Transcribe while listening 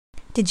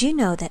Did you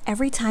know that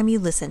every time you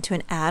listen to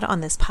an ad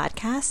on this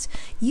podcast,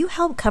 you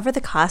help cover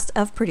the cost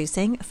of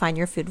producing Find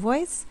Your Food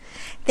Voice?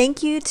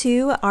 Thank you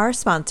to our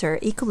sponsor,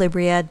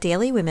 Equilibria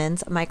Daily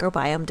Women's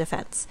Microbiome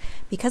Defense.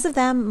 Because of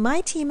them, my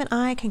team and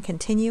I can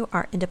continue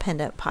our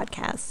independent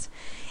podcast.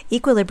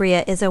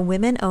 Equilibria is a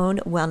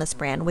women-owned wellness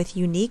brand with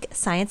unique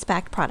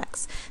science-backed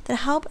products that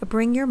help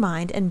bring your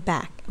mind and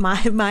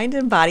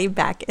body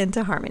back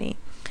into harmony.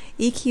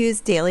 EQ's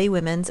Daily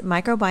Women's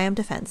Microbiome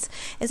Defense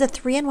is a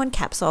 3-in-1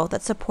 capsule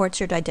that supports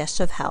your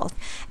digestive health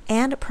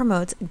and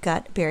promotes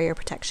gut barrier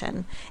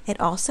protection. It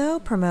also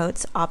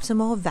promotes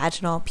optimal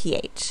vaginal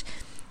pH.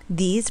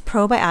 These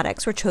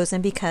probiotics were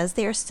chosen because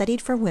they are studied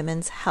for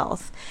women's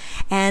health.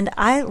 And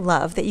I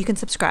love that you can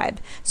subscribe.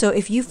 So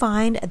if you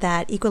find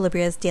that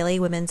Equilibria's Daily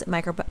Women's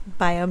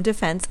Microbiome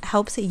Defense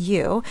helps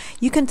you,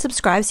 you can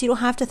subscribe so you don't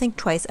have to think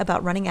twice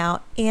about running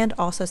out and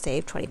also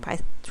save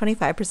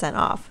 25%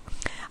 off.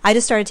 I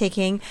just started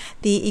taking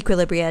the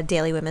Equilibria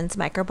Daily Women's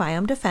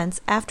Microbiome Defense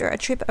after a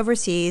trip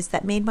overseas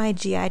that made my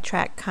GI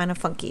tract kind of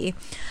funky.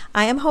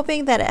 I am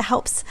hoping that it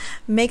helps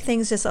make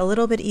things just a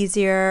little bit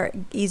easier,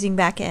 easing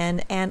back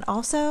in. And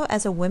also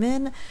as a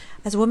woman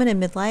in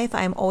midlife,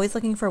 I'm always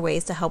looking for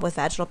ways to help with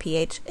vaginal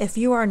pH. If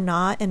you are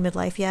not in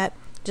midlife yet,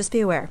 just be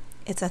aware.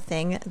 It's a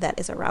thing that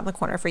is around the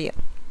corner for you.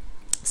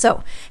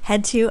 So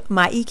head to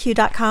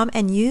myeq.com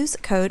and use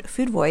code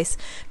FOODVOICE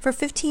for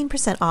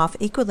 15% off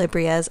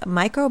Equilibria's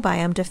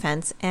Microbiome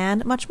Defense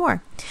and much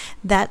more.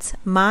 That's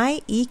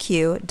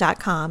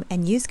myeq.com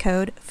and use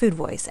code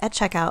FOODVOICE at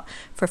checkout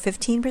for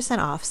 15%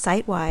 off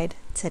site-wide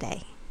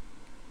today.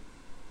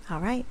 All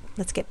right,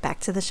 let's get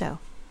back to the show.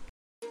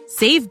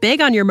 Save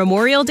big on your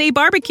Memorial Day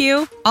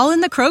barbecue, all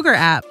in the Kroger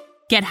app.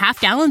 Get half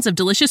gallons of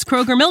delicious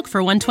Kroger milk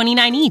for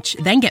 $1.29 each.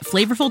 Then get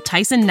flavorful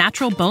Tyson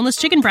natural boneless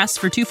chicken breasts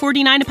for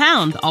 $2.49 a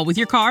pound, all with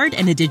your card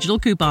and a digital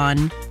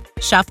coupon.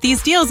 Shop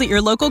these deals at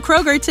your local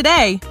Kroger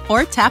today,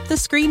 or tap the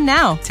screen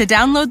now to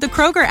download the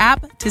Kroger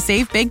app to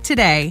save big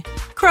today.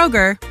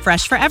 Kroger,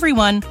 fresh for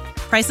everyone.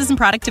 Prices and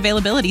product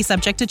availability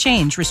subject to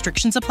change.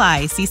 Restrictions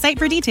apply. See site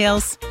for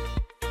details.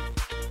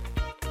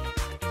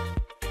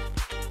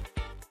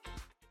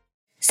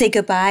 Say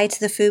goodbye to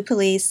the food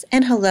police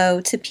and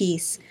hello to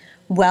peace.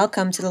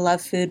 Welcome to the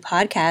Love Food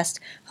Podcast,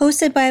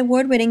 hosted by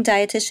award-winning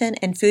dietitian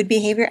and food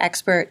behavior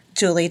expert,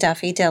 Julie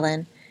Duffy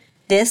Dillon.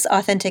 This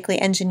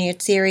authentically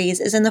engineered series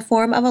is in the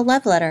form of a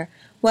love letter,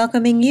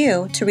 welcoming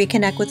you to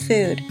reconnect with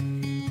food.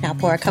 Now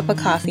pour a cup of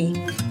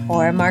coffee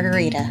or a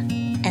margarita,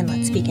 and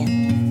let's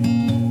begin.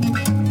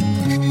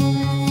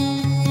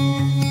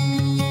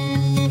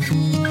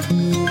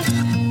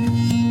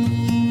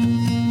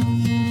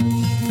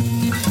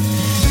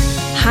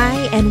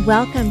 Hi, and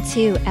welcome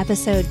to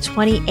episode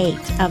 28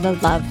 of the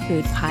Love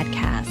Food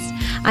Podcast.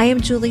 I am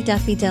Julie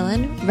Duffy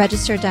Dillon,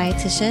 registered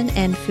dietitian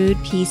and food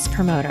peace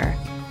promoter.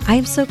 I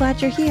am so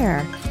glad you're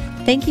here.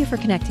 Thank you for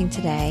connecting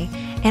today.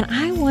 And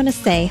I want to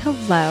say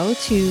hello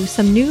to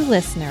some new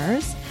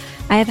listeners.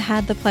 I have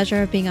had the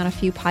pleasure of being on a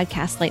few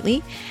podcasts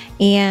lately,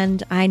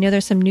 and I know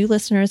there's some new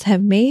listeners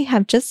may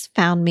have just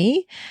found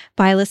me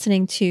by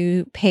listening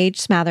to Paige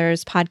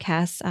Smathers'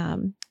 podcast,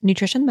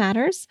 Nutrition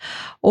Matters,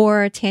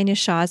 or Tanya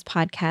Shaw's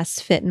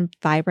podcast, Fit and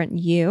Vibrant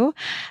You.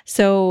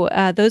 So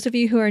those of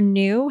you who are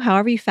new,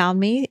 however you found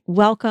me,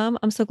 welcome.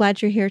 I'm so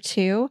glad you're here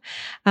too.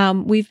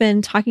 We've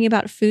been talking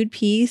about food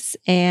peace,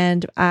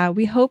 and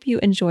we hope you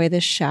enjoy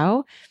this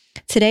show.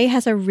 Today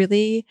has a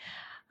really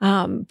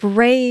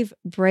brave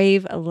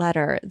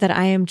letter that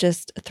I am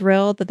just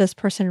thrilled that this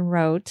person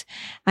wrote.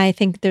 I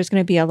think there's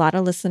going to be a lot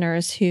of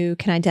listeners who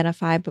can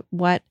identify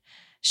what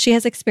she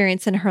has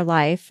experienced in her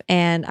life.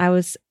 And I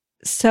was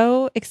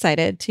so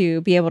excited to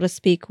be able to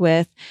speak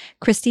with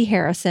Christy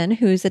Harrison,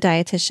 who's a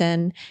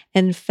dietitian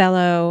and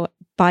fellow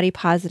body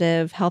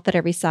positive, health at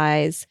every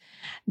size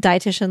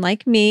dietitian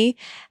like me,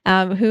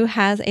 who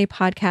has a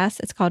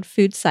podcast. It's called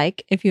Food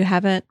Psych. If you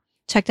haven't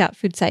checked out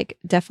Food Psych,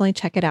 definitely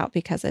check it out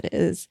because it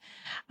is,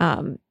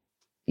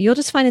 you'll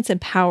just find it's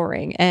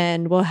empowering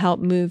and will help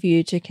move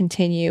you to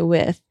continue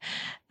with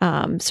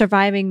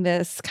surviving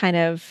this kind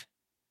of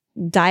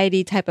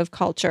diety type of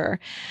culture.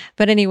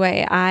 But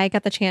anyway, I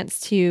got the chance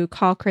to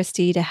call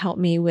Christy to help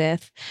me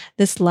with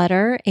this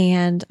letter,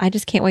 and I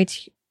just can't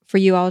wait for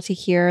you all to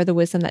hear the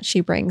wisdom that she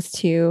brings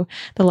to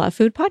the Love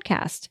Food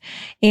Podcast.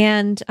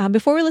 And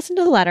before we listen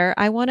to the letter,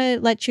 I want to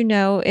let you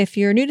know, if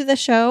you're new to the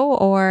show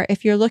or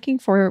if you're looking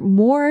for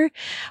more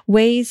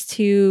ways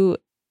to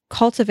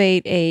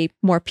cultivate a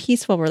more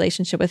peaceful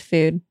relationship with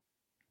food,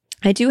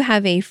 I do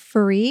have a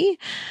free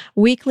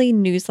weekly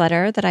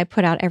newsletter that I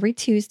put out every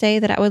Tuesday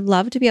that I would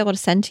love to be able to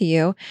send to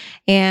you.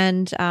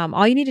 And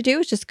all you need to do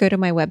is just go to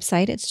my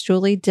website. It's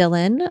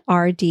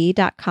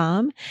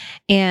juliedillonrd.com.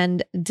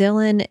 And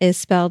Dillon is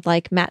spelled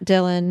like Matt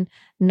Dillon,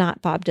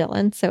 not Bob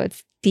Dylan. So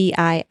it's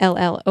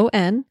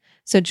Dillon.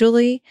 So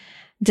Julie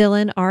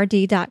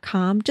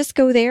DylanRD.com. Just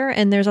go there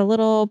and there's a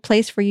little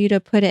place for you to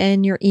put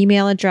in your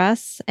email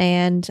address,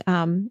 and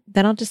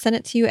then I'll just send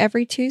it to you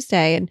every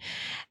Tuesday.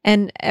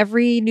 And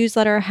every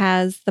newsletter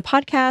has the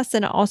podcast,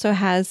 and it also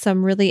has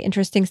some really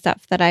interesting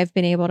stuff that I've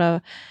been able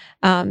to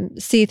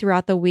see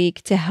throughout the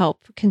week to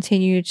help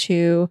continue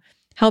to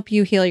help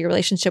you heal your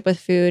relationship with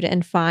food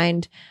and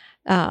find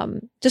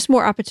just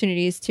more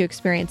opportunities to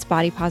experience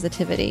body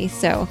positivity.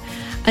 So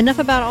enough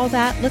about all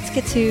that. Let's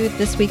get to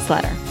this week's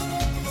letter.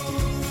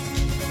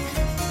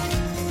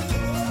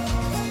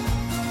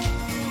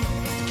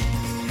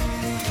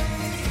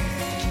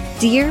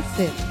 Dear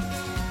Food,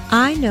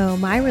 I know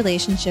my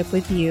relationship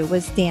with you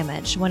was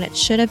damaged when it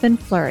should have been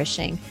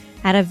flourishing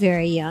at a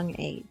very young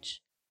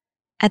age.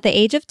 At the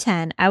age of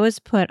 10, I was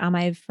put on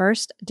my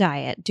first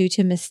diet due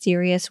to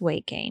mysterious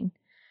weight gain.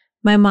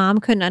 My mom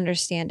couldn't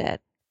understand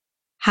it.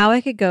 How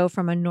I could go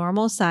from a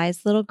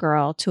normal-sized little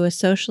girl to a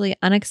socially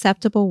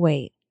unacceptable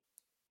weight.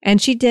 And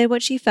she did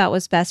what she felt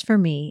was best for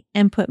me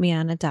and put me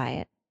on a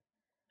diet.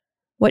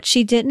 What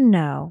she didn't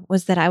know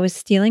was that I was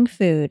stealing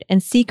food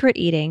and secret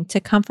eating to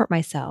comfort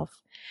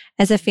myself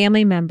as a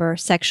family member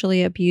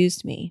sexually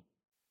abused me.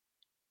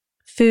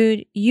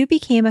 Food, you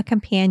became a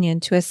companion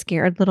to a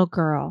scared little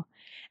girl,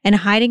 and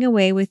hiding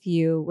away with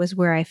you was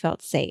where I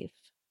felt safe.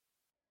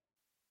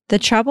 The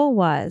trouble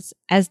was,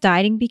 as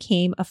dieting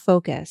became a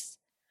focus,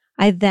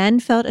 I then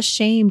felt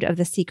ashamed of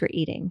the secret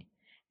eating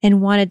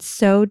and wanted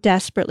so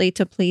desperately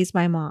to please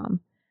my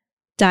mom.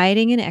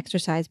 Dieting and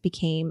exercise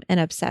became an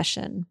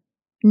obsession.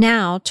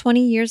 Now,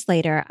 20 years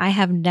later, I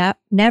have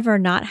never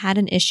not had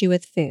an issue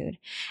with food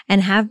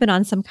and have been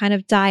on some kind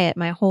of diet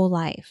my whole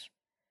life.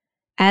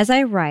 As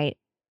I write,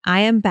 I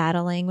am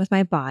battling with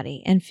my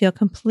body and feel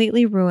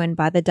completely ruined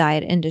by the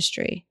diet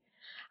industry.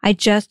 I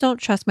just don't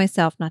trust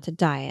myself not to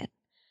diet.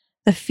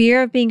 The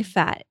fear of being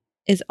fat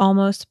is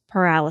almost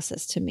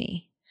paralysis to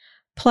me.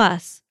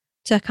 Plus,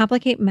 to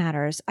complicate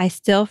matters, I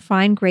still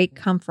find great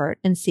comfort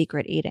in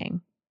secret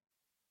eating.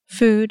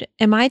 Food,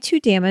 am I too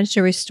damaged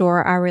to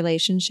restore our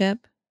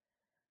relationship?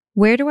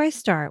 Where do I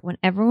start when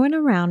everyone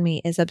around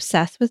me is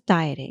obsessed with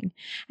dieting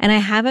and I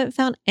haven't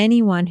found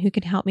anyone who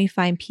can help me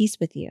find peace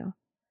with you?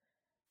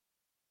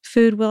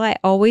 Food, will I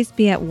always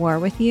be at war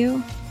with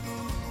you?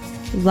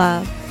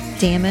 Love,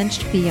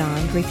 damaged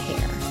beyond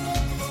repair.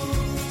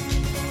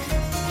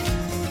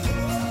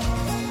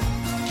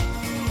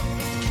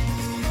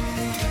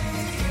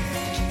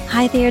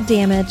 Hi there,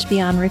 damaged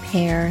beyond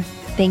repair.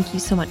 Thank you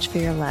so much for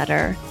your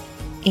letter.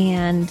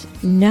 And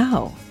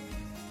no,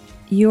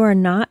 you are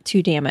not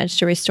too damaged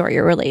to restore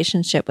your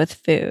relationship with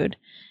food.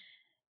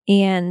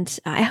 And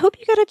I hope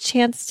you got a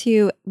chance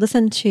to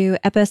listen to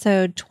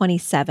episode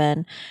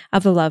 27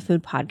 of the Love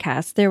Food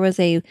podcast. There was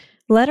a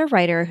letter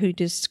writer who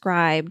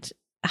described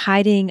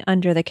hiding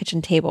under the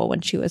kitchen table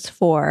when she was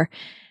 4,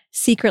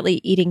 secretly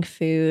eating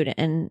food,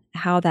 and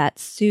how that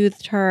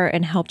soothed her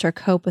and helped her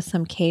cope with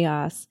some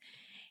chaos.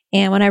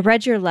 And when I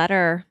read your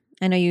letter,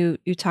 I know you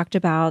talked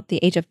about the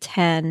age of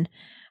 10,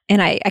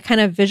 and I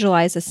kind of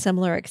visualized a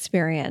similar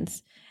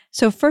experience.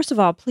 So first of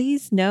all,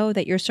 please know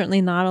that you're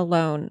certainly not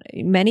alone.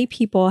 Many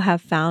people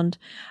have found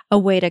a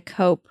way to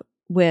cope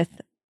with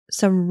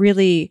some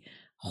really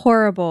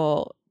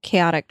horrible,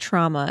 chaotic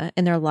trauma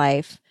in their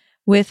life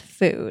with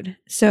food.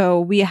 So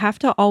we have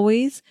to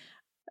always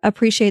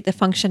appreciate the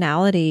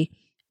functionality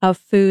of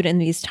food in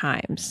these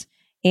times.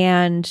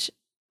 And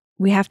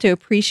we have to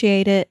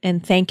appreciate it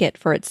and thank it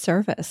for its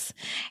service.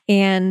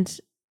 And,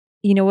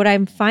 you know, what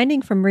I'm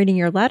finding from reading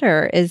your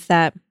letter is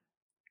that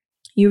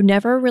you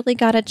never really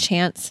got a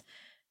chance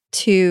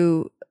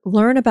to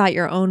learn about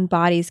your own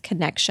body's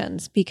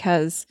connections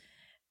because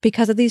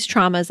of these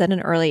traumas at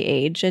an early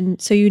age. And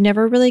so you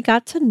never really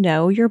got to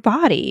know your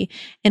body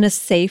in a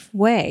safe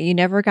way. You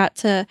never got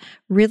to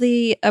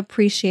really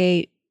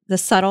appreciate the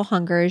subtle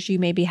hungers you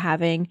may be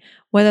having,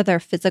 whether they're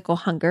physical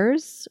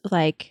hungers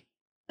like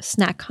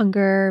snack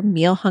hunger,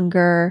 meal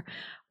hunger,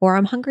 or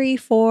I'm hungry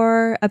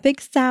for a big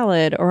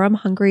salad, or I'm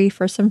hungry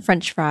for some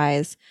French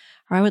fries,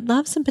 or I would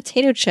love some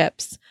potato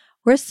chips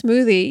or a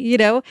smoothie. You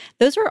know,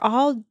 those are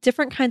all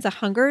different kinds of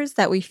hungers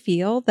that we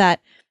feel that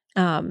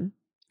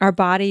our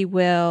body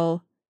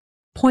will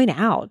point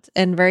out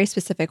in very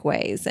specific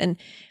ways. And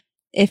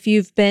if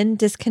you've been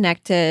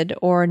disconnected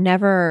or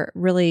never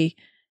really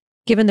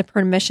given the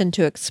permission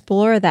to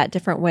explore that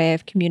different way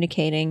of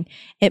communicating,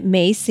 it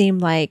may seem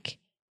like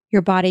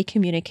your body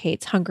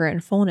communicates hunger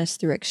and fullness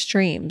through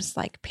extremes,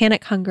 like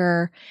panic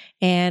hunger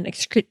and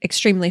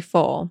extremely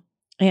full.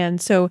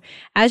 And so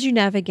as you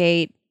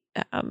navigate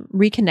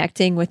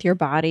reconnecting with your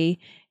body,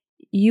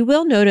 you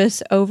will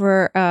notice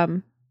over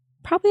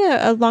probably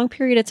a long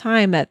period of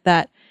time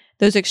that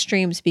those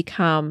extremes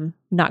become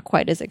not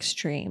quite as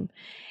extreme.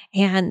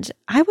 And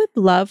I would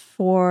love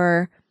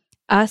for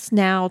us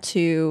now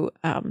to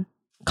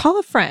call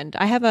a friend.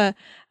 I have a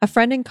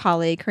friend and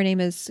colleague. Her name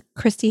is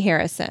Christy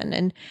Harrison,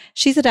 and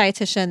she's a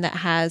dietitian that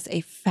has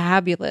a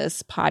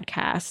fabulous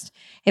podcast.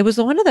 It was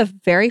one of the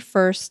very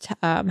first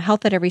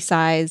health at every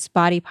size,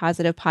 body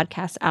positive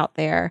podcasts out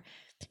there.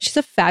 She's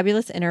a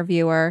fabulous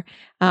interviewer.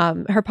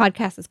 Her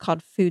podcast is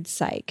called Food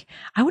Psych.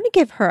 I want to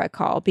give her a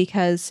call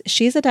because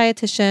she's a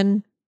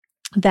dietitian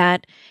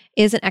that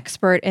is an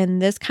expert in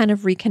this kind of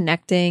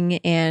reconnecting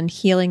and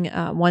healing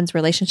one's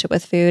relationship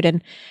with food.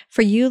 And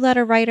for you,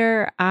 letter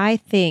writer, I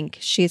think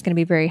she's going to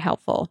be very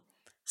helpful.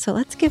 So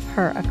let's give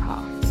her a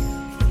call.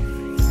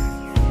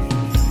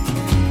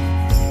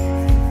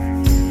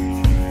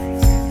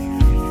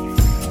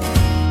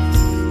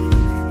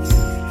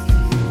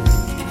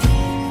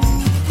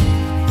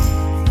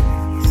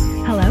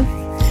 Hello.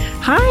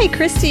 Hi,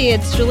 Christy.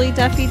 It's Julie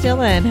Duffy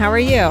Dillon. How are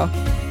you?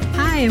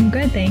 Hi, I'm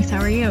good. Thanks. How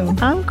are you?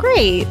 I'm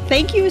great.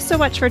 Thank you so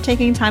much for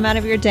taking time out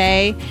of your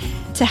day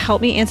to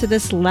help me answer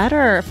this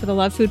letter for the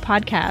Love Food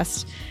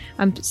podcast.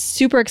 I'm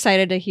super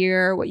excited to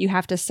hear what you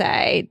have to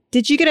say.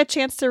 Did you get a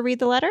chance to read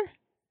the letter?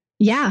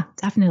 Yeah,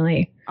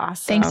 definitely.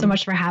 Awesome. Thanks so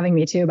much for having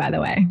me too, by the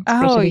way.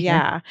 Oh,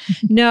 yeah.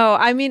 No,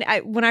 I mean,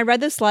 when I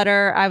read this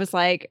letter, I was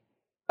like,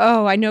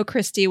 oh, I know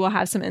Christy will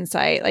have some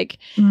insight. Like,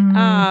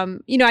 I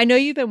know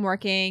you've been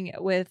working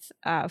with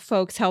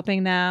folks,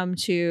 helping them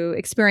to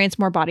experience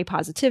more body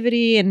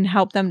positivity and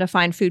help them to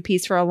find food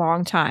peace for a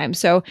long time.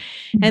 So,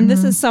 and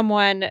this is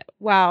someone,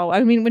 wow.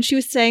 I mean, when she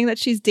was saying that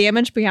she's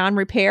damaged beyond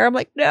repair, I'm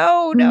like,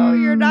 no,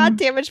 you're not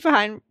damaged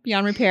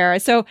beyond repair.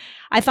 So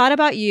I thought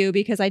about you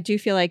because I do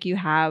feel like you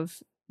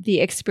have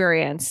the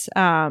experience.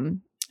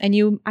 And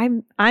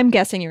I'm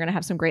guessing you're going to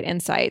have some great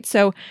insight.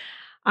 So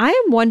I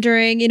am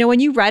wondering, when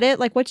you read it,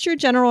 like, what's your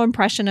general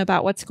impression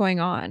about what's going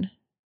on?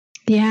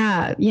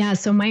 Yeah.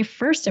 So my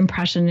first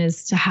impression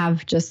is to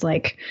have just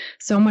like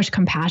so much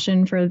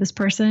compassion for this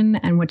person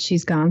and what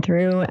she's gone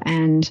through,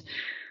 and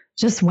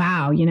just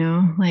wow,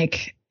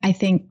 like I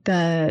think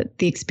the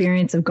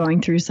experience of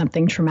going through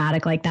something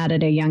traumatic like that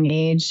at a young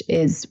age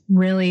is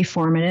really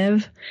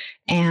formative.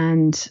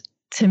 And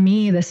to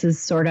me, this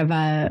is sort of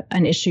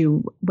an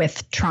issue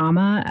with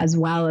trauma as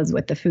well as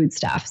with the food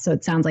stuff. So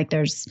it sounds like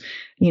there's,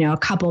 a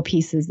couple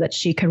pieces that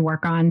she could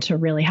work on to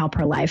really help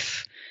her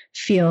life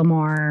feel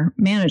more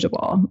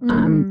manageable.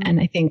 And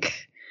I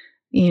think,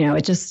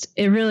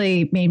 it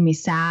really made me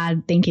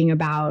sad thinking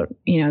about,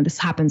 this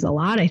happens a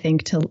lot, I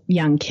think, to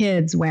young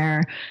kids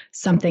where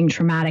something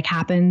traumatic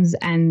happens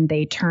and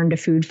they turn to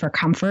food for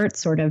comfort,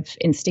 sort of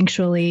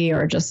instinctually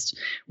or just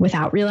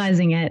without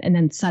realizing it. And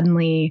then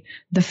suddenly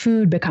the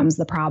food becomes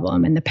the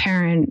problem, and the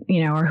parent,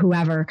 or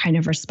whoever kind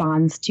of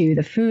responds to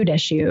the food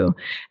issue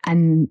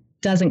and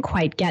doesn't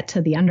quite get to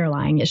the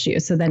underlying issue.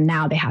 So then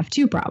now they have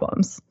two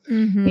problems,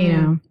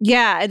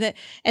 Yeah.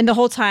 And the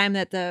whole time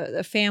that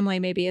the family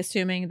may be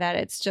assuming that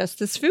it's just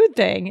this food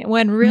thing,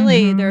 when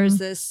really there's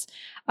this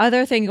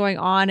other thing going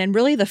on. And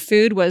really the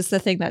food was the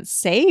thing that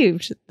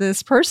saved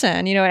this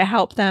person. It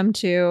helped them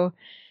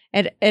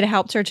it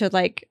helped her to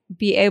like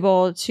be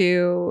able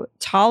to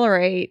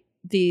tolerate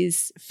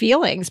these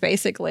feelings,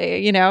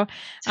 basically,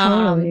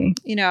 Totally.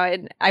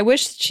 And I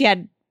wish she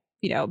had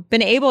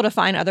been able to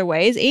find other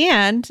ways,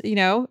 and,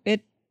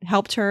 it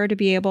helped her to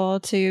be able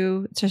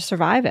to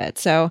survive it.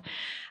 So,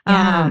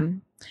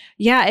 And,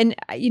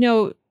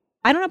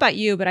 I don't know about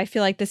you, but I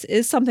feel like this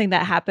is something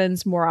that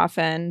happens more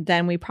often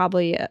than we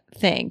probably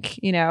think,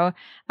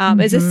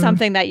 Is this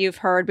something that you've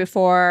heard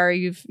before?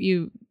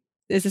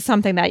 Is this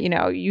something that,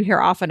 you hear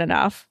often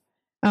enough?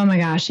 Oh my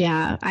gosh.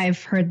 Yeah.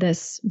 I've heard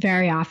this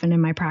very often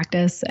in my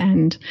practice,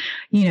 and,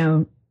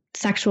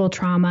 sexual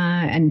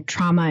trauma and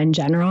trauma in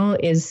general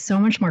is so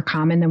much more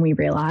common than we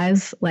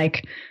realize.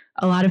 Like,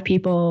 a lot of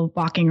people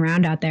walking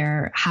around out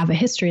there have a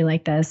history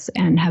like this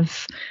and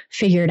have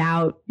figured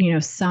out,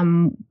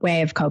 some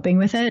way of coping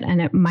with it.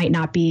 And it might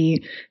not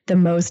be the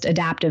most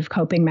adaptive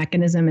coping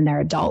mechanism in their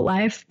adult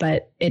life,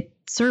 but it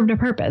served a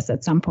purpose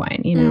at some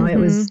point. It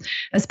was,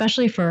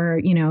 especially for,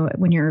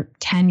 when you're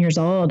 10 years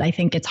old, I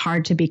think it's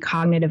hard to be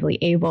cognitively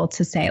able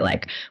to say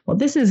like, well,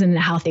 this isn't a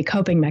healthy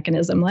coping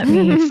mechanism. Let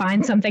me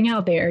find something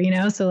out there,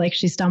 So like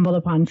she stumbled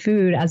upon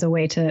food as a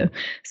way to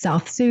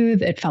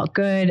self-soothe. It felt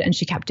good, and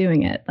she kept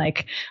doing it.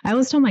 Like, I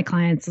always tell my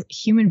clients,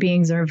 human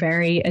beings are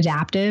very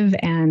adaptive,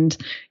 and,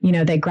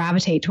 they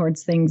gravitate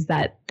towards things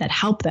that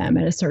help them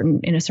in a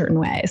certain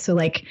way. So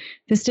like,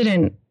 this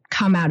didn't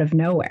come out of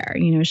nowhere.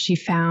 She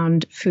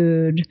found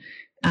food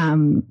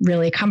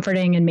really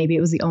comforting, and maybe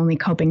it was the only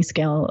coping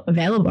skill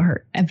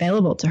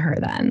available to her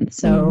then.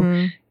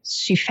 So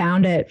she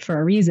found it for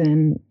a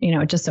reason.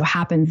 It just so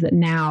happens that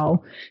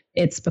now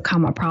it's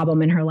become a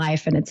problem in her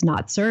life and it's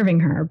not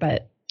serving her,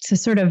 but to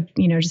sort of,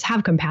 just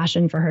have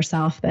compassion for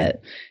herself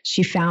that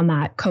she found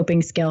that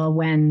coping skill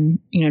when,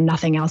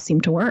 nothing else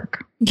seemed to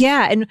work.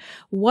 Yeah. And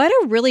what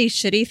a really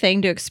shitty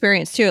thing to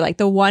experience too. Like,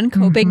 the one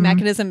coping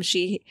mechanism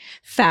she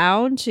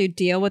found to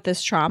deal with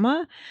this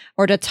trauma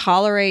or to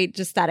tolerate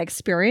just that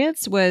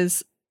experience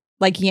was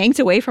like yanked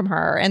away from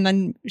her. And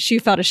then she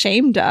felt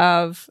ashamed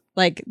of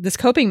like this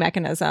coping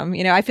mechanism.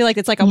 I feel like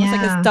it's like almost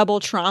like this double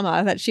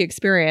trauma that she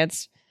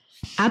experienced.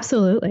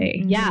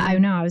 Absolutely. Yeah, I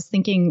know. I was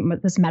thinking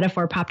this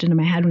metaphor popped into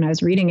my head when I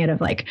was reading it of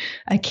like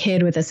a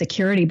kid with a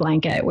security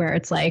blanket where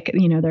it's like,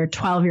 they're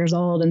 12 years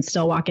old and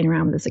still walking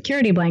around with a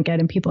security blanket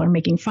and people are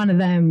making fun of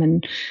them.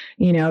 And,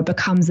 it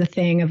becomes a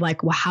thing of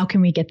like, well, how can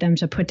we get them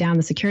to put down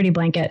the security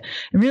blanket?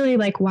 And really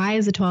like, why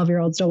is a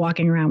 12-year-old still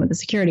walking around with a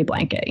security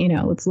blanket?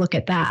 Let's look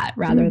at that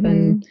rather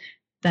than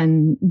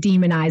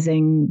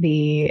demonizing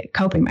the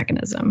coping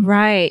mechanism.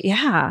 Right.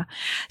 Yeah.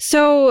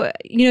 So,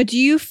 do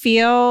you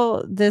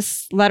feel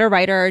this letter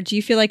writer, do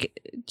you think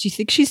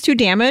she's too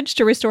damaged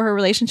to restore her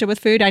relationship with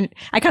food?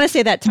 I kind of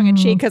say that tongue in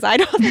cheek because I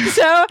don't think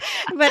so,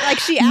 but like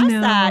she asked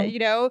that,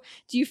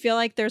 do you feel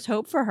like there's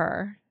hope for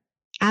her?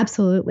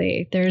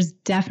 Absolutely. There's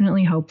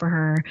definitely hope for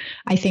her.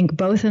 I think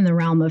both in the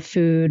realm of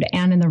food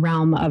and in the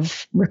realm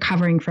of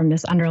recovering from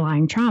this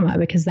underlying trauma,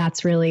 because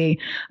that's really,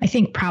 I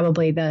think,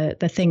 probably the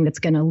thing that's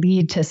going to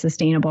lead to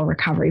sustainable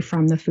recovery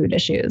from the food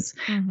issues.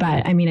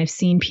 But I mean, I've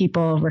seen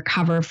people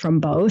recover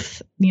from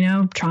both,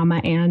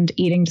 trauma and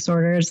eating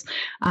disorders.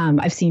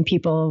 I've seen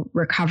people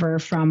recover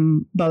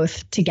from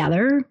both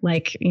together,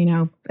 like,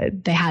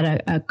 they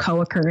had a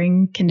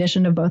co-occurring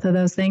condition of both of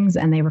those things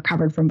and they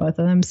recovered from both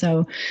of them.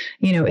 So,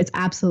 it's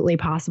absolutely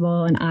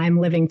possible. And I'm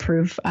living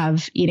proof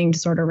of eating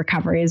disorder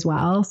recovery as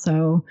well.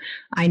 So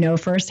I know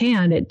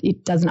firsthand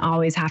it doesn't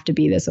always have to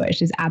be this way.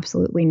 She's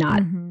absolutely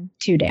not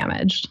too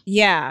damaged.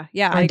 Yeah.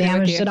 Yeah. Or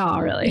damaged at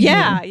all, really.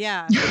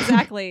 Yeah,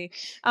 exactly.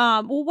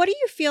 Well, what do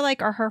you feel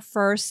like are her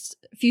first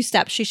few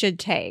steps she should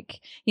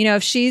take?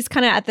 If she's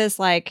kind of at this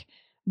like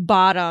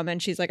bottom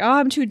and she's like, oh,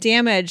 I'm too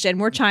damaged. And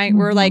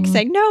we're like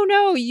saying,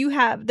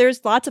 no,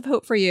 there's lots of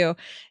hope for you.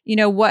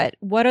 What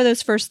are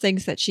those first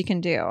things that she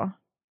can do?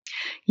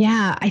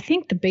 Yeah, I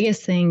think the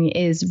biggest thing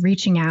is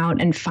reaching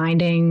out and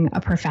finding a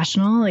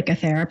professional, like a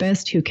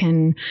therapist who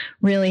can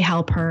really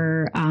help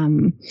her,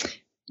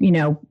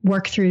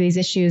 work through these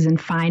issues and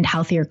find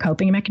healthier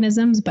coping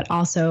mechanisms, but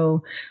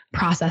also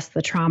process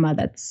the trauma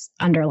that's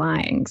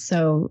underlying.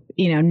 So,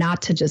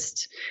 not to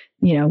just,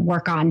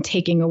 work on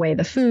taking away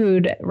the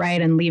food,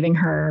 right, and leaving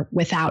her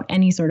without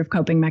any sort of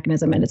coping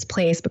mechanism in its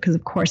place, because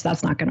of course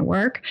that's not going to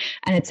work.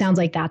 And it sounds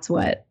like that's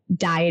what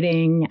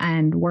dieting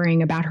and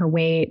worrying about her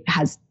weight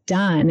has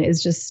done,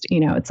 is just,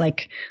 it's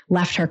like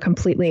left her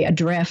completely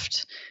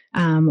adrift,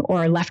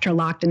 or left her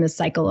locked in this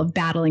cycle of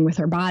battling with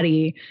her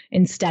body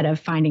instead of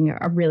finding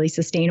a really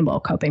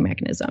sustainable coping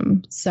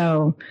mechanism.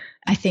 So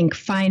I think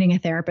finding a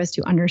therapist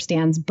who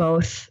understands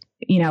both,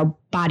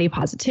 body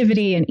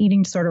positivity and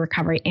eating disorder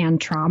recovery and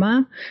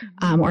trauma,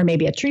 or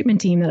maybe a treatment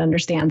team that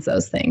understands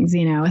those things,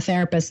 a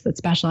therapist that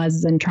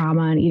specializes in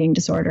trauma and eating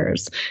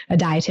disorders, a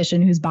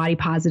dietitian who's body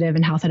positive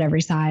and health at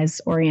every size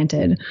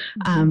oriented,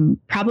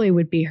 probably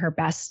would be her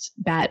best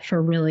bet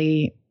for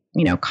really,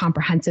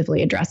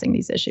 comprehensively addressing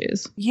these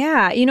issues.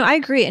 Yeah. I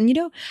agree. And, I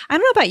don't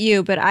know about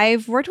you, but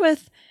I've worked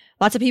with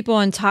lots of people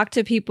and talked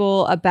to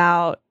people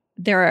about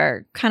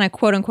their kind of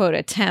quote unquote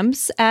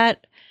attempts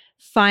at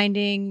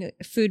finding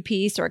food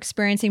peace or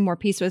experiencing more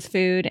peace with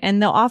food.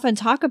 And they'll often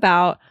talk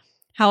about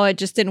how it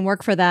just didn't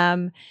work for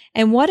them.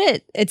 And what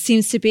it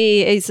seems to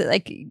be is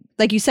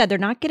like you said, they're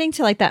not getting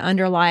to like that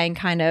underlying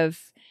kind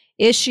of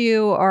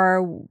issue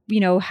or,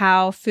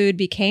 how food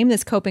became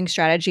this coping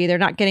strategy. They're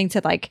not getting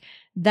to like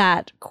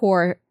that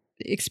core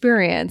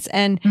experience.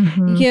 And,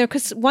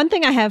 because one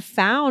thing I have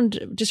found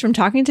just from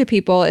talking to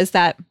people is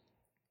that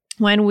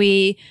when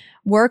we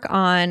work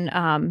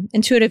on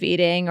intuitive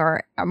eating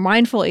or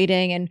mindful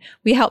eating, and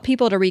we help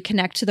people to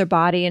reconnect to their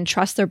body and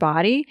trust their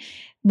body,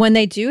 when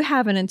they do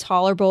have an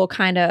intolerable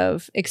kind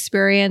of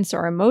experience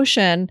or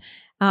emotion,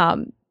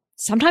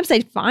 sometimes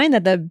they find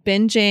that the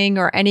binging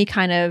or any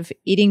kind of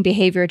eating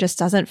behavior just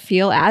doesn't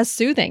feel as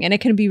soothing, and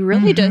it can be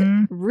really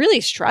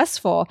really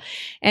stressful.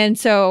 And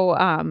so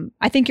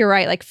I think you're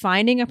right, like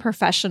finding a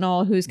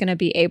professional who's going to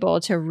be able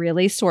to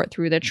really sort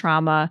through the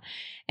trauma.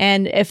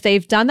 And if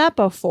they've done that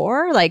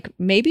before, like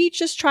maybe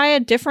just try a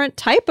different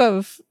type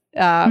of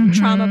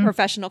trauma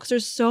professional, because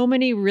there's so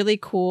many really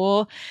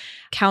cool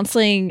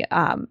counseling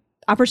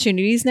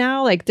opportunities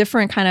now, like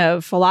different kind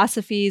of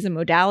philosophies and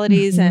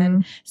modalities.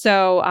 And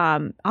so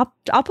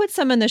I'll put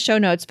some in the show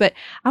notes, but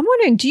I'm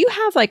wondering, do you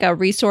have like a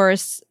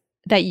resource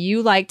that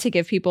you like to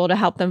give people to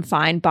help them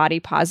find body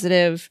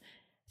positive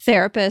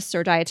therapists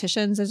or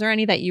dietitians? Is there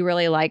any that you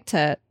really like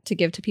to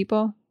give to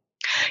people?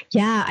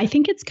 Yeah, I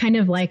think it's kind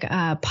of like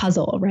a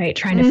puzzle, right?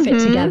 Trying to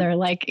fit together,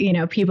 like,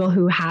 people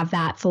who have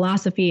that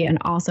philosophy and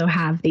also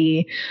have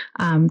the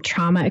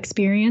trauma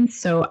experience.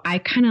 So I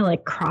kind of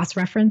like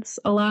cross-reference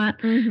a lot.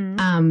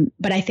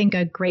 But I think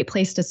a great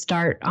place to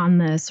start on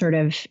the sort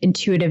of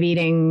intuitive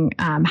eating,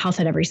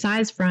 health at every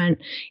size front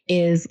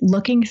is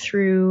looking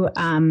through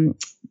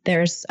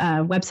there's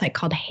a website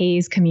called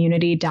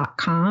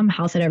HAEScommunity.com,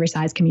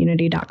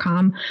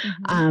 healthateverySizeCommunity.com,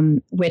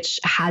 which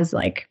has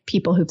like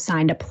people who've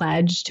signed a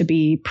pledge to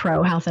be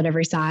pro health at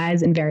every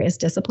size in various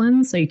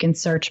disciplines. So you can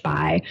search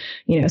by,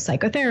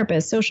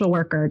 psychotherapist, social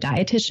worker,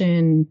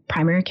 dietitian,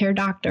 primary care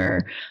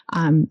doctor,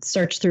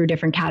 search through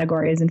different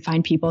categories and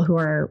find people who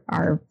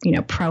are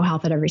pro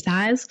health at every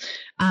size.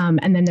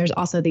 And then there's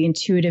also the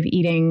intuitive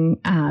eating,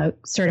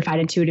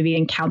 certified intuitive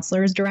eating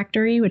counselors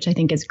directory, which I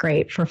think is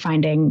great for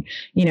finding,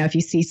 if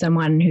you see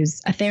someone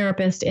who's a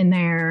therapist in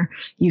there,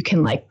 you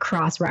can like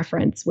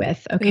cross-reference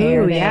with, okay,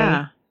 Ooh,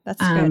 yeah,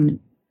 that's good.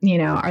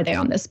 Are they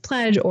on this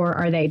pledge,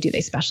 or do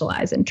they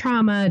specialize in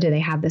trauma? Do they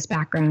have this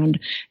background?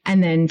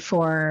 And then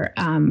for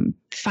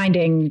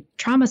finding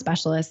trauma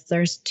specialists,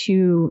 there's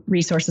 2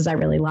 resources I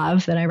really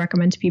love that I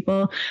recommend to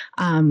people.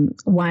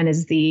 One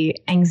is the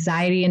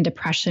Anxiety and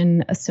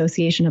Depression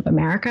Association of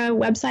America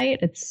website.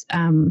 It's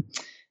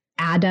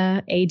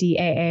adaa.org.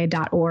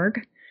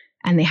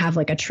 And they have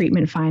like a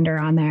treatment finder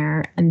on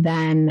there. And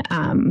then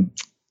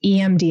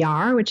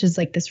EMDR, which is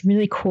like this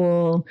really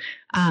cool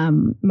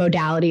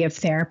modality of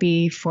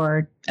therapy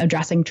for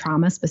addressing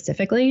trauma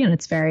specifically. And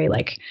it's very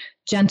like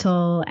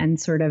gentle and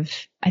sort of,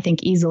 I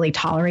think, easily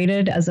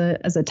tolerated as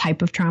a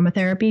type of trauma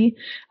therapy.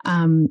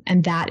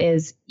 And that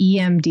is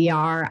EMDRIA.org.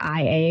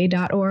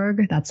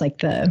 That's like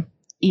the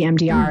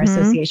EMDR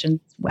Association's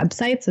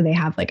website. So they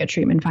have like a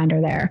treatment finder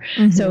there.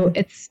 So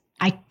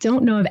I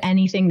don't know of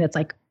anything that's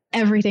like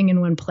everything in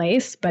one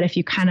place, but if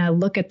you kind of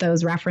look at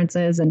those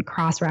references and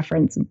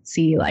cross-reference and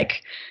see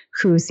like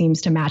who seems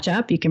to match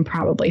up, you can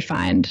probably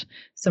find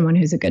someone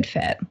who's a good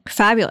fit.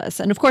 Fabulous.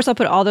 And of course, I'll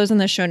put all those in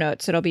the show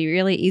notes. It'll be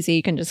really easy.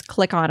 You can just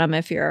click on them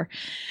if you're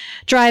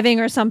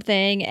driving or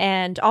something.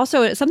 And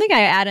also something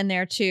I add in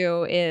there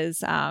too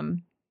is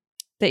the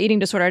eating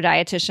disorder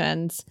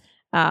dietitians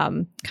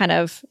kind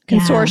of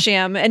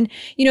consortium. Yeah.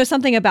 And,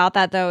 something about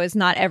that though is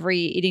not every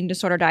eating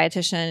disorder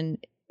dietitian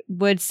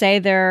would say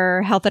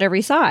they're health at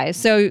every size.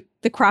 So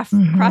the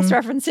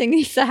cross-referencing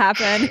needs to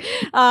happen,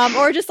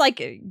 or just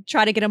like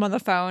try to get them on the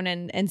phone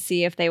and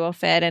see if they will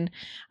fit. And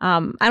I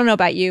don't know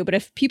about you, but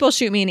if people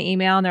shoot me an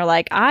email and they're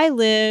like, I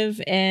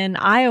live in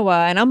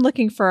Iowa and I'm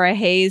looking for a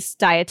Haze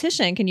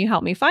dietitian, can you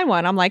help me find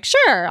one? I'm like,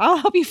 sure, I'll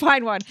help you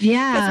find one.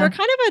 Yeah. Because we're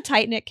kind of a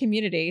tight-knit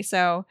community.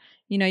 So,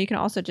 you can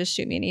also just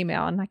shoot me an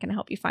email and I can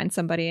help you find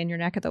somebody in your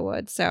neck of the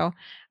woods. So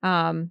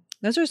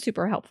those are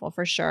super helpful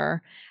for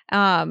sure.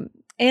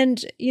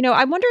 And,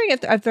 I'm wondering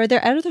if are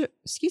there other,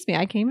 excuse me,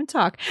 I can't even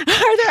talk.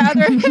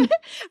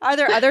 Are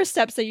there other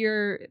steps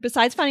that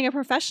besides finding a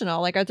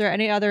professional, like, are there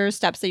any other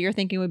steps that you're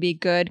thinking would be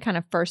good kind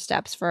of first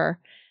steps for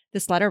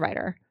this letter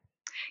writer?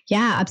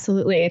 Yeah,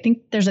 absolutely. I think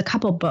there's a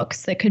couple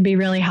books that could be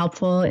really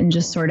helpful in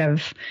just sort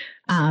of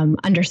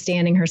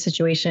understanding her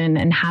situation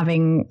and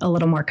having a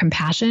little more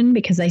compassion,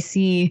 because I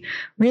see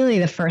really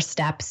the first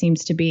step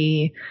seems to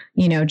be,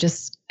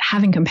 just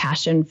having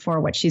compassion for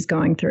what she's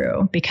going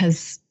through,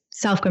 because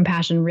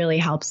self-compassion really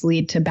helps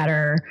lead to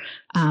better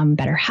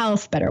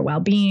health, better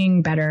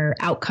well-being, better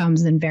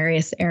outcomes in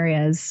various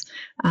areas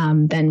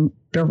than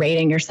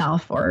berating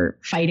yourself or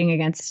fighting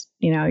against,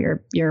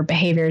 your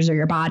behaviors or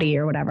your body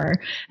or whatever.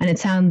 And it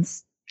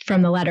sounds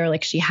from the letter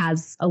like she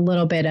has a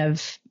little bit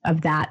of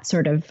that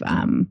sort of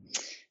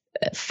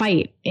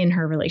fight in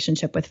her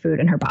relationship with food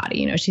and her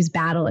body. She's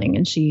battling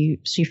and she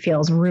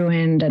feels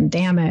ruined and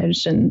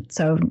damaged. And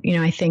so,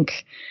 I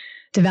think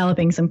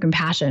developing some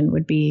compassion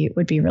would be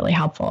really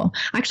helpful.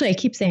 Actually, I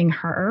keep saying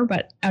her,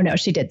 but oh no,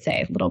 she did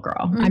say little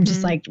girl. I'm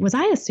just like, was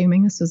I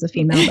assuming this was a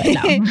female? But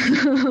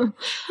no.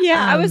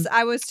 Yeah,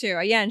 I was too.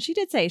 Yeah, and she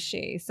did say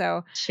she.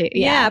 So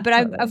but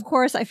totally. Of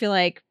course, I feel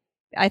like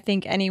I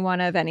think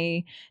anyone of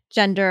any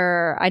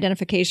gender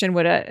identification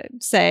would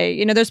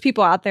say, there's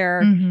people out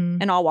there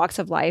in all walks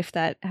of life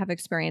that have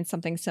experienced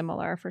something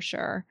similar for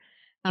sure.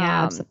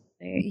 Yeah, absolutely.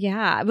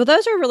 Yeah. Well,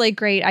 those are really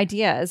great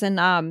ideas.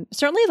 And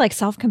certainly like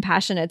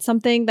self-compassion, it's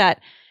something that,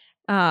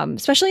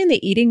 especially in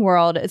the eating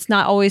world, it's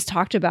not always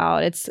talked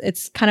about.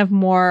 It's kind of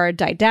more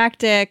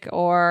didactic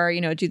or,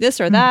 do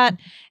this or that.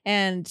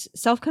 And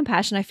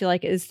self-compassion, I feel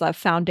like, is the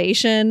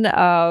foundation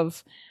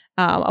of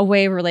a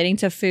way of relating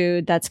to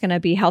food that's going to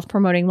be health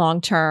promoting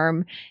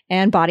long-term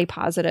and body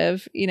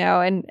positive,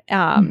 and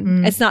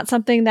it's not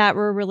something that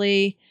we're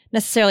really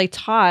necessarily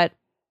taught,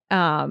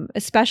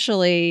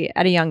 especially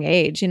at a young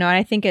age, and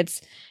I think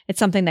it's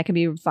something that can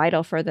be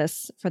vital for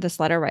this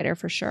letter writer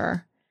for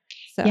sure.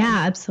 So.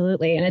 Yeah,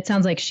 absolutely. And it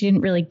sounds like she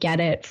didn't really get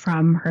it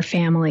from her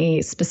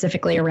family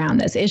specifically around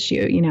this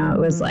issue. It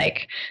was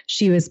like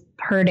she was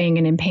hurting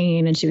and in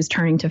pain and she was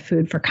turning to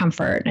food for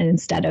comfort. And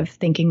instead of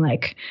thinking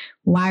like,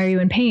 why are you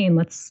in pain?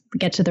 Let's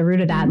get to the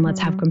root of that and let's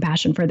have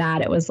compassion for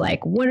that. It was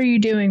like, what are you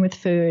doing with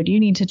food? You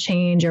need to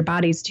change. Your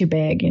body's too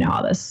big,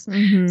 all this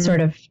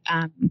sort of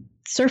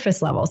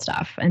surface level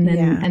stuff. And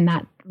then, and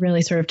that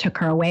really sort of took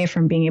her away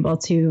from being able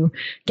to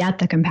get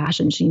the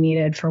compassion she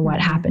needed for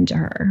what happened to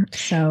her.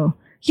 So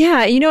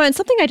yeah, and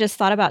something I just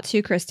thought about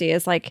too, Christy,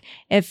 is like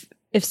if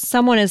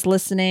someone is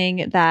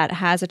listening that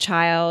has a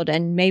child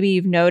and maybe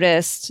you've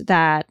noticed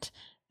that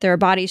their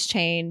bodies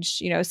change,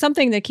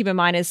 something to keep in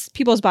mind is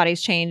people's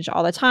bodies change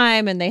all the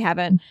time and they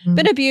haven't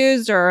been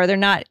abused or they're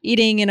not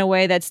eating in a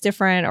way that's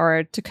different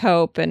or to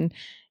cope. And,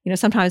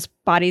 sometimes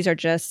bodies are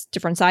just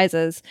different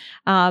sizes.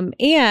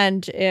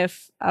 And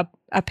if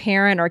a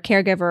parent or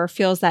caregiver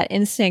feels that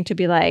instinct to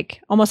be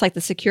like, almost like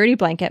the security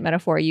blanket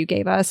metaphor you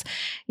gave us,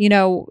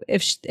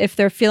 if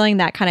they're feeling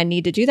that kind of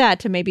need to do that,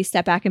 to maybe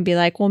step back and be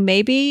like, well,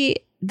 maybe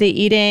the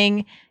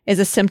eating is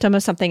a symptom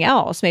of something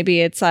else.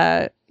 Maybe it's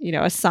a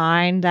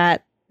sign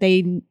that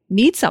they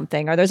need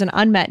something or there's an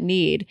unmet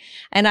need.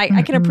 And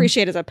I can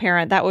appreciate as a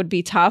parent, that would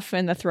be tough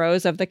in the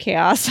throes of the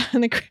chaos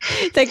and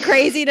the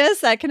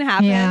craziness that can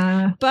happen.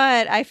 Yeah.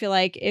 But I feel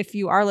like if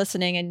you are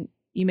listening and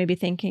you may be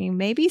thinking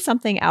maybe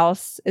something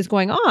else is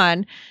going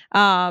on,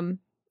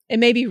 it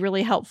may be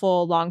really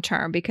helpful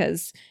long-term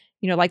because,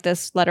 like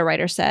this letter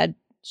writer said,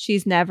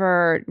 she's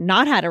never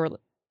not had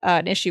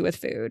an issue with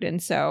food.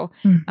 And so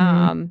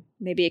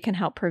maybe it can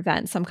help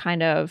prevent some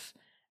kind of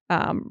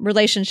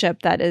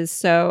relationship that is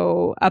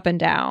so up and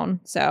down.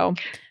 So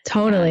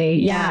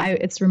totally.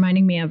 It's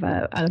reminding me of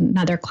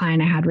another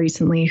client I had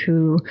recently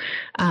who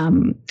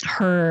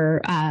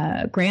her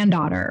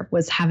granddaughter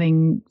was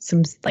having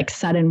some like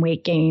sudden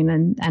weight gain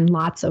and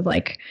lots of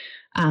like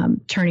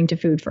turning to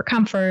food for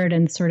comfort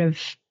and sort of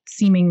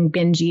seeming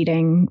binge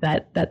eating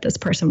that this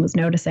person was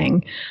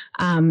noticing.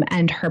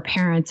 And her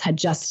parents had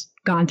just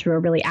gone through a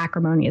really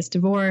acrimonious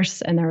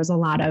divorce, and there was a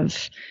lot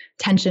of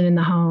tension in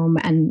the home.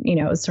 And,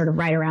 it was sort of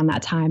right around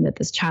that time that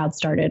this child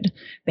started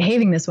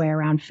behaving this way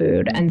around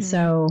food. And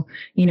so,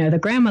 the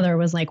grandmother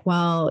was like,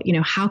 well,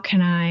 how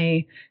can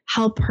I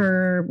help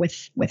her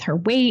with her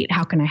weight?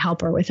 How can I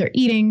help her with her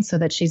eating so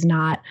that she's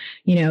not,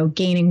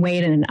 gaining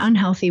weight in an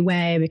unhealthy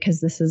way? Because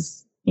this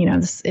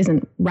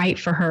isn't right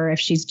for her if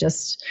she's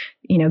just,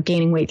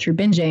 gaining weight through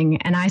binging.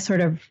 And I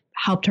sort of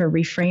helped her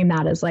reframe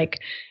that as like,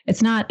 it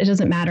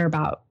doesn't matter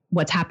about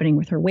what's happening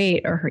with her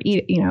weight or her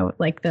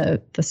like the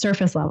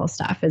surface level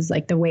stuff is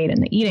like the weight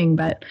and the eating.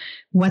 But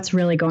what's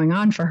really going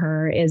on for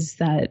her is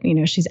that,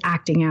 she's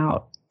acting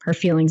out her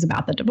feelings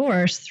about the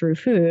divorce through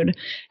food.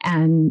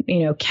 And,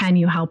 can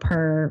you help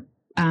her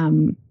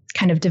kind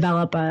of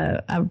develop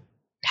a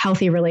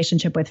healthy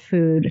relationship with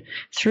food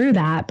through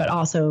that, but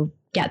also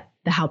get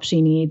the help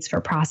she needs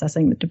for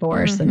processing the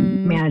divorce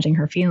and managing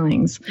her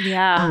feelings.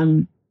 Yeah.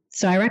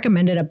 So I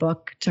recommended a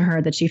book to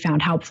her that she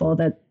found helpful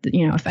that,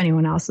 if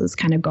anyone else is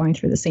kind of going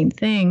through the same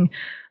thing,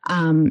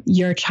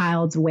 Your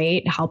Child's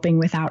Weight, Helping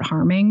Without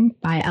Harming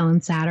by Ellen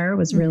Satter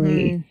was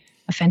really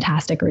a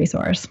fantastic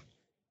resource.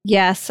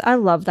 Yes, I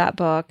love that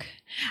book.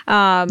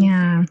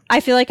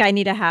 I feel like I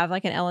need to have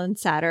like an Ellen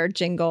Satter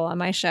jingle on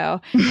my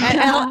show.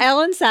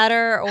 Ellen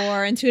Satter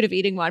or Intuitive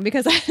Eating one,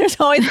 because there's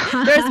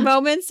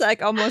moments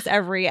like almost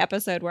every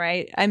episode where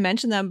I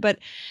mention them. But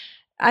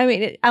I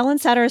mean, Ellen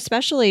Satter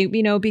especially,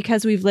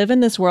 because we've lived in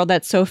this world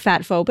that's so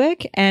fat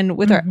phobic, and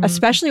with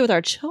especially with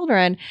our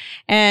children,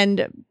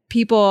 and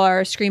people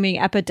are screaming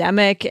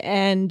epidemic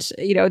and,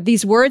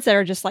 these words that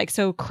are just like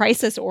so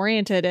crisis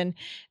oriented. And,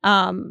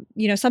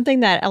 something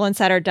that Ellen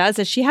Satter does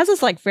is she has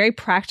this like very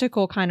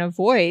practical kind of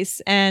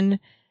voice, and,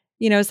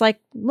 it's like,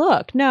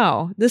 look,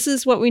 no, this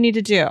is what we need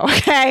to do.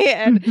 Okay.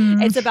 And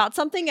it's about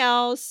something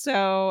else.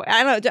 So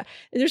I don't know.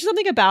 There's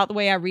something about the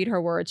way I read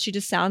her words. She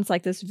just sounds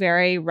like this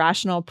very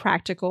rational,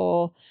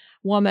 practical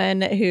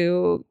woman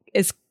who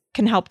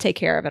can help take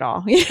care of it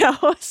all,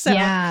 So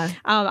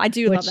I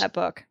do love that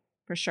book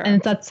for sure.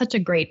 And that's such a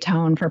great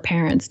tone for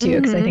parents too,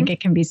 because I think it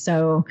can be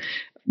so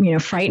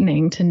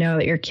frightening to know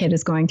that your kid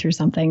is going through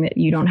something that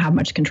you don't have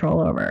much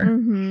control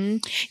over.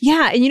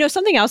 Yeah. And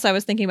something else I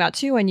was thinking about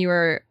too, when you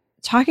were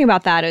talking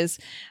about that is,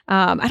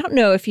 I don't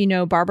know if you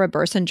know Barbara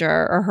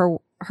Bersinger or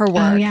her work.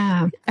 Oh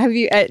yeah. Have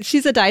you?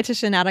 She's a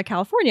dietitian out of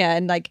California,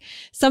 and like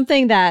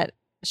something that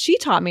she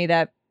taught me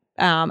that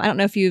I don't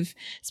know if you've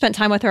spent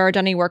time with her or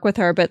done any work with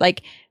her, but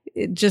like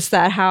just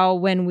that how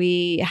when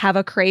we have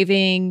a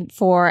craving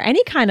for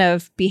any kind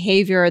of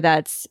behavior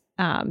that's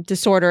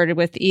disordered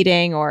with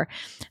eating, or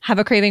have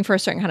a craving for a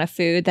certain kind of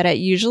food, that it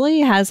usually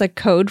has a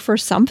code for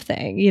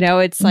something.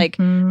 It's like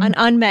an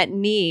unmet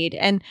need.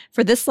 And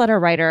for this letter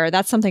writer,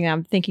 that's something that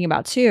I'm thinking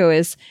about too,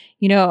 is,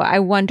 I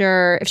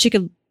wonder if she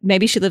could,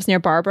 maybe she lives near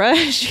Barbara,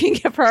 she can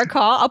give her a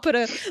call. I'll put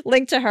a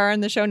link to her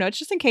in the show notes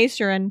just in case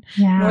you're in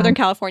Northern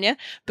California.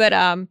 But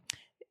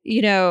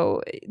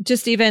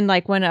just even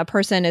like when a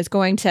person is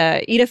going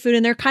to eat a food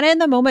and they're kind of in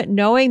the moment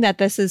knowing that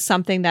this is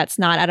something that's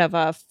not out of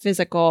a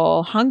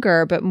physical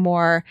hunger, but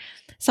more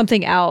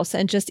something else.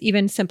 And just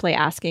even simply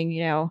asking,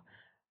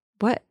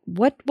 what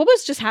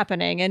was just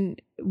happening,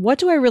 and what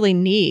do I really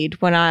need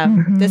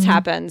when this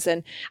happens?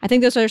 And I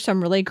think those are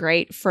some really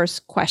great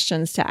first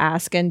questions to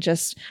ask, and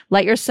just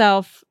let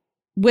yourself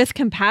with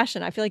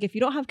compassion. I feel like if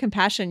you don't have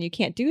compassion, you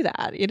can't do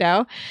that,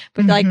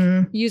 but like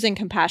using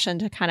compassion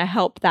to kind of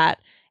help that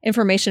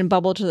information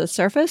bubble to the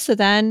surface, so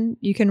then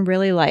you can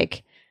really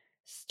like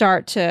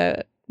start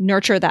to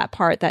nurture that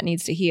part that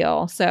needs to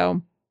heal.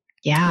 So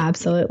yeah,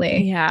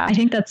 absolutely. Yeah, I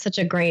think that's such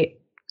a great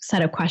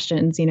set of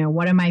questions,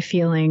 what am I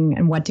feeling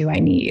and what do I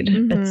need?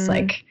 It's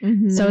like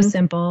so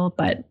simple,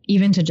 but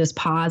even to just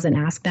pause and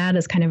ask that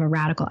is kind of a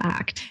radical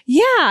act.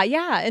 Yeah.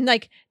 Yeah. And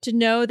like to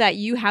know that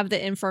you have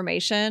the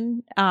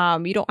information,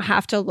 you don't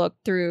have to look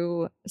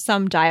through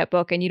some diet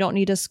book, and you don't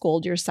need to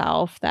scold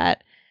yourself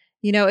that,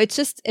 it's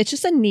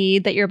just a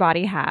need that your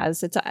body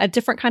has. It's a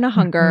different kind of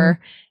hunger.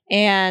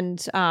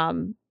 And,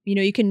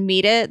 you can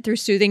meet it through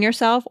soothing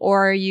yourself,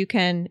 or you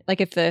can,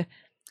 like, if the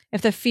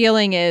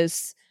feeling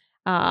is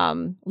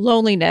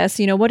loneliness,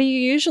 what do you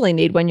usually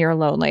need when you're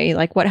lonely?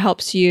 Like, what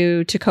helps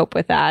you to cope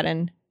with that,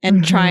 and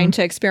trying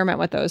to experiment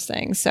with those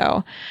things.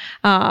 So,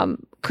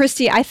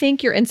 Christy, I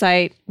think your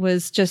insight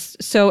was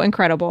just so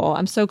incredible.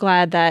 I'm so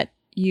glad that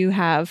you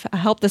have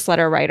helped this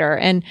letter writer.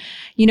 And,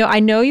 I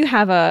know you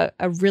have a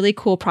really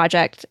cool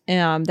project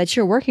that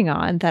you're working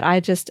on that I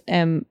just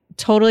am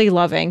totally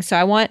loving. So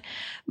I want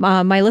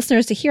my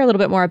listeners to hear a little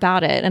bit more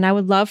about it. And I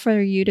would love for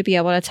you to be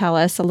able to tell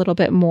us a little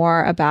bit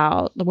more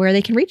about where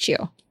they can reach you.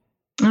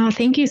 Oh,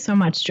 thank you so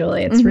much,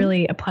 Julie. It's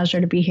really a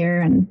pleasure to be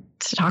here and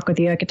to talk with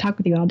you. I could talk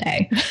with you all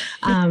day.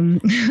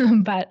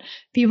 But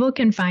people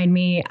can find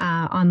me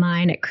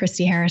online at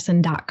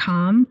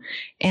christyharrison.com.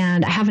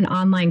 And I have an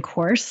online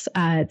course.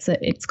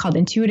 It's called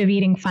Intuitive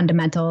Eating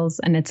Fundamentals.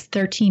 And it's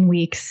 13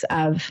 weeks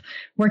of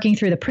working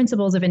through the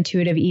principles of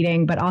intuitive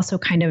eating, but also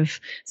kind of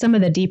some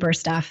of the deeper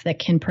stuff that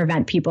can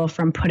prevent people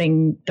from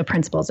putting the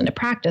principles into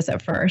practice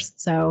at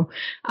first. So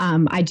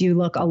I do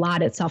look a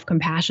lot at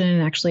self-compassion.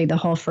 And actually, the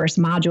whole first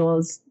module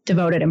is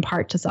devoted in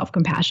part to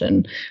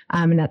self-compassion.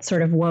 And that's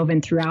sort of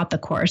woven throughout the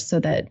course so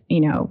that,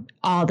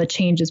 all the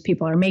changes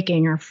people are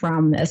making are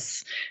from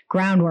this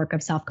groundwork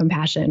of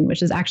self-compassion, which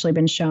has actually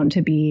been shown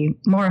to be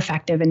more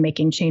effective in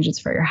making changes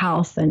for your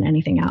health than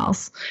anything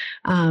else.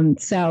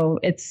 So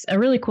it's a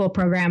really cool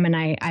program, and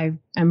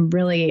I'm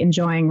really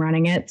enjoying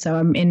running it. So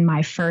I'm in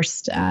my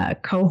first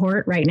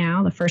cohort right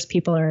now. The first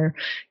people are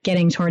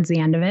getting towards the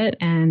end of it,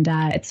 and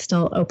it's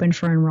still open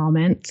for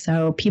enrollment.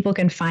 So people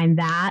can find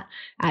that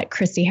at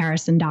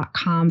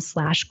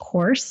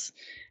christyharrison.com/course.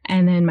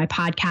 And then my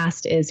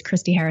podcast is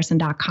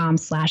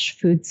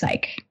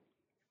christyharrison.com/foodpsych.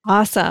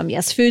 Awesome.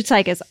 Yes. Food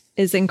Psych is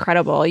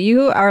incredible.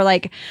 You are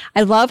like,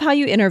 I love how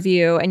you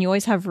interview, and you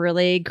always have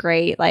really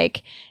great,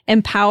 like,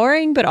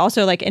 empowering, but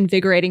also like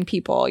invigorating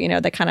people,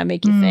 that kind of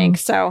make you think.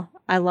 So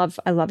I love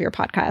your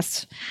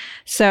podcast.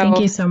 So thank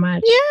you so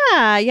much.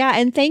 Yeah. Yeah.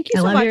 And thank you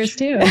so much. I love yours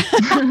too.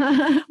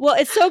 Well,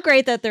 it's so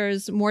great that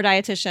there's more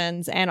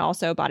dietitians and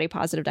also body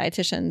positive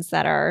dietitians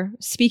that are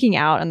speaking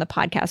out in the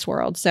podcast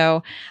world.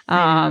 So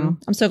I'm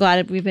so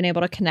glad we've been able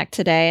to connect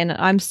today. And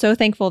I'm so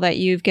thankful that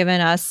you've given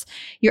us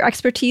your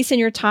expertise and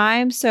your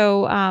time.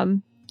 So,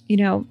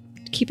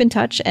 keep in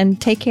touch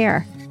and take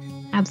care.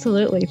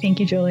 Absolutely. Thank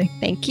you, Julie.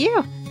 Thank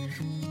you.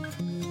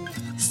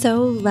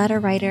 So, letter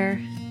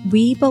writer,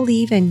 we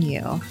believe in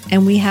you,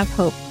 and we have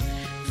hope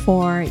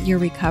for your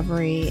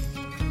recovery.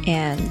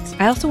 And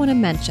I also want to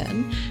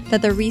mention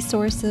that the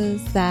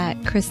resources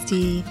that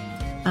Christy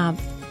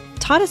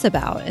taught us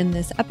about in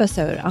this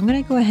episode, I'm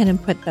going to go ahead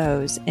and put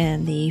those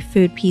in the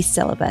Food Peace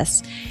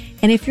Syllabus.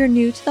 And if you're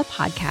new to the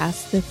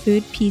podcast, the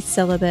Food Peace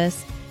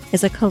Syllabus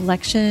is a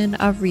collection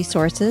of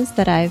resources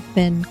that I've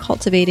been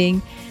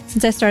cultivating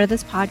since I started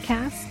this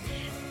podcast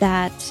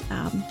that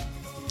can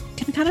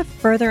kind of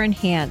further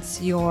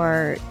enhance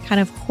your kind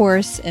of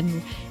course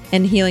in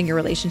healing your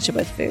relationship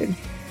with food.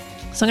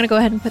 So I'm going to go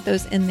ahead and put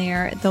those in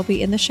there. They'll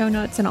be in the show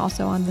notes and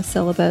also on the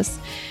syllabus.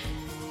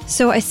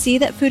 So I see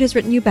that food has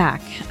written you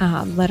back,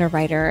 letter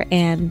writer.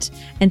 And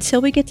until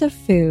we get to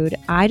food,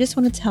 I just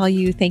want to tell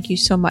you thank you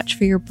so much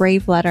for your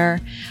brave letter.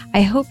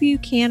 I hope you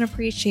can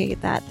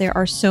appreciate that there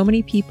are so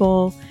many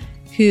people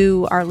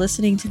who are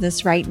listening to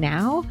this right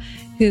now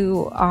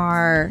who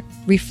are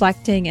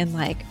reflecting and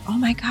like, oh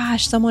my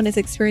gosh, someone is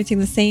experiencing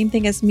the same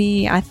thing as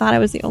me. I thought I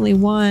was the only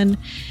one.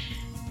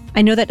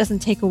 I know that doesn't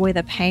take away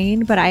the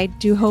pain, but I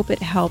do hope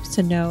it helps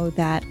to know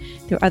that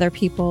there are other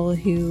people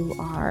who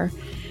are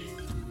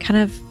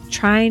kind of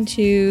trying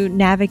to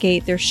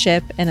navigate their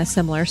ship in a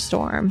similar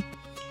storm.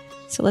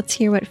 So let's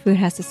hear what food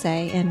has to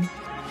say, and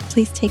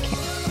please take care.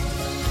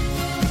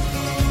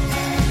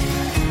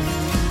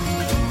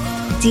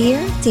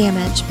 Dear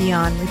Damage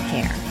Beyond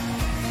Repair,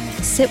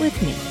 sit with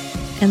me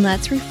and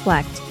let's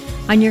reflect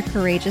on your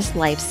courageous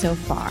life so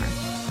far.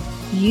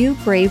 You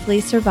bravely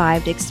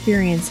survived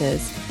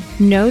experiences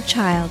no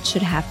child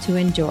should have to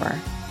endure.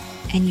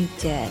 And you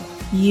did.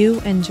 You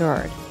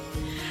endured.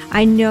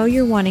 I know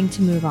you're wanting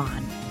to move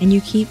on, and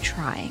you keep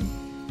trying.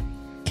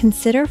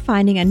 Consider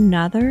finding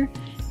another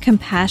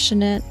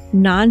compassionate,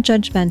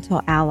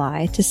 non-judgmental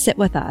ally to sit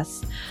with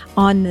us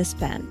on this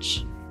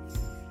bench.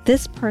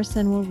 This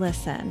person will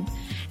listen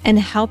and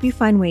help you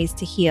find ways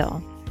to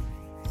heal.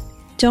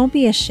 Don't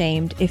be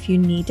ashamed if you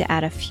need to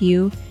add a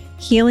few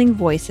healing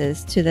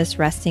voices to this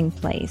resting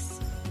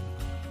place.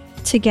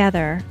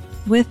 Together,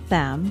 with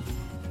them,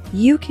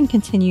 you can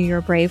continue your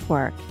brave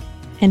work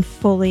and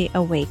fully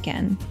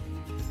awaken.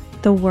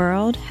 The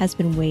world has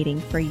been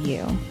waiting for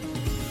you.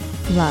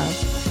 Love,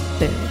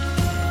 Food.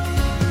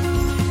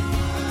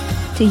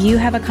 Do you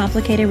have a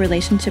complicated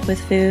relationship with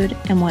food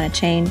and want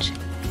to change?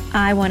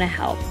 I want to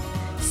help.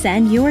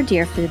 Send your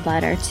Dear Food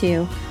letter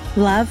to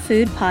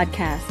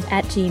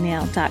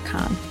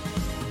lovefoodpodcast@gmail.com.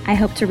 I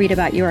hope to read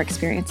about your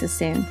experiences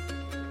soon.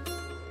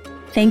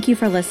 Thank you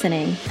for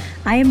listening.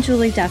 I am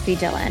Julie Duffy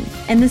Dillon,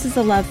 and this is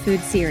a Love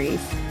Food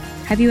series.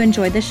 Have you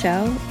enjoyed the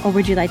show, or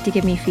would you like to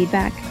give me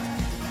feedback?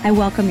 I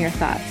welcome your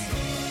thoughts.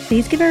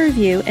 Please give a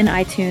review in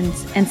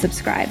iTunes and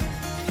subscribe.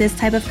 This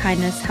type of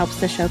kindness helps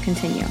the show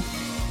continue.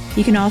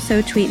 You can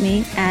also tweet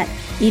me at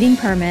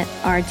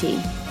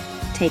eatingpermitrd.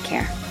 Take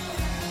care.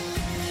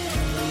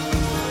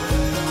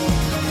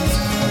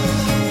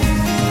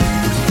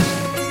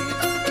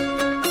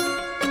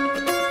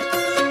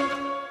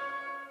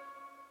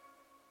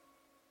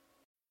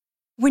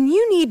 When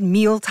you need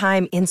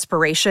mealtime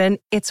inspiration,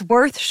 it's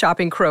worth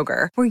shopping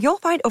Kroger, where you'll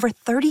find over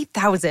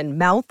 30,000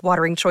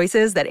 mouth-watering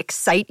choices that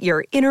excite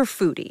your inner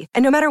foodie.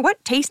 And no matter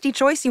what tasty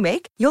choice you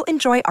make, you'll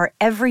enjoy our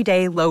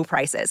everyday low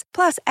prices,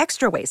 plus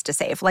extra ways to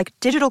save, like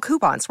digital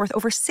coupons worth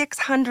over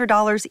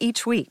 $600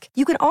 each week.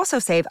 You can also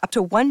save up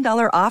to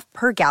 $1 off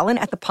per gallon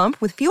at the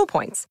pump with fuel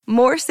points.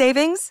 More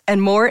savings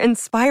and more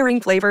inspiring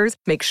flavors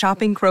make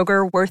shopping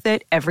Kroger worth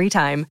it every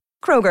time.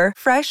 Kroger,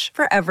 fresh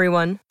for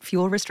everyone.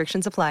 Fuel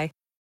restrictions apply.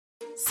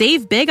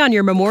 Save big on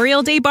your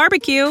Memorial Day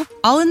barbecue,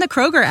 all in the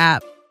Kroger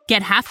app.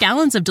 Get half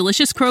gallons of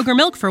delicious Kroger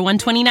milk for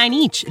 $1.29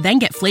 each. Then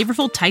get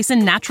flavorful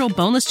Tyson natural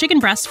boneless chicken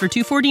breasts for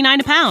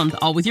 $2.49 a pound,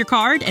 all with your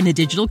card and a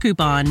digital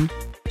coupon.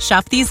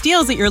 Shop these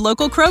deals at your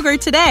local Kroger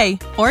today,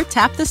 or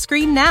tap the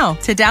screen now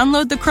to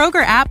download the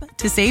Kroger app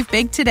to save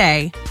big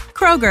today.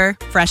 Kroger,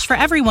 fresh for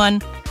everyone.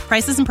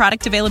 Prices and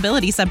product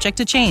availability subject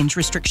to change.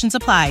 Restrictions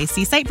apply.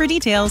 See site for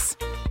details.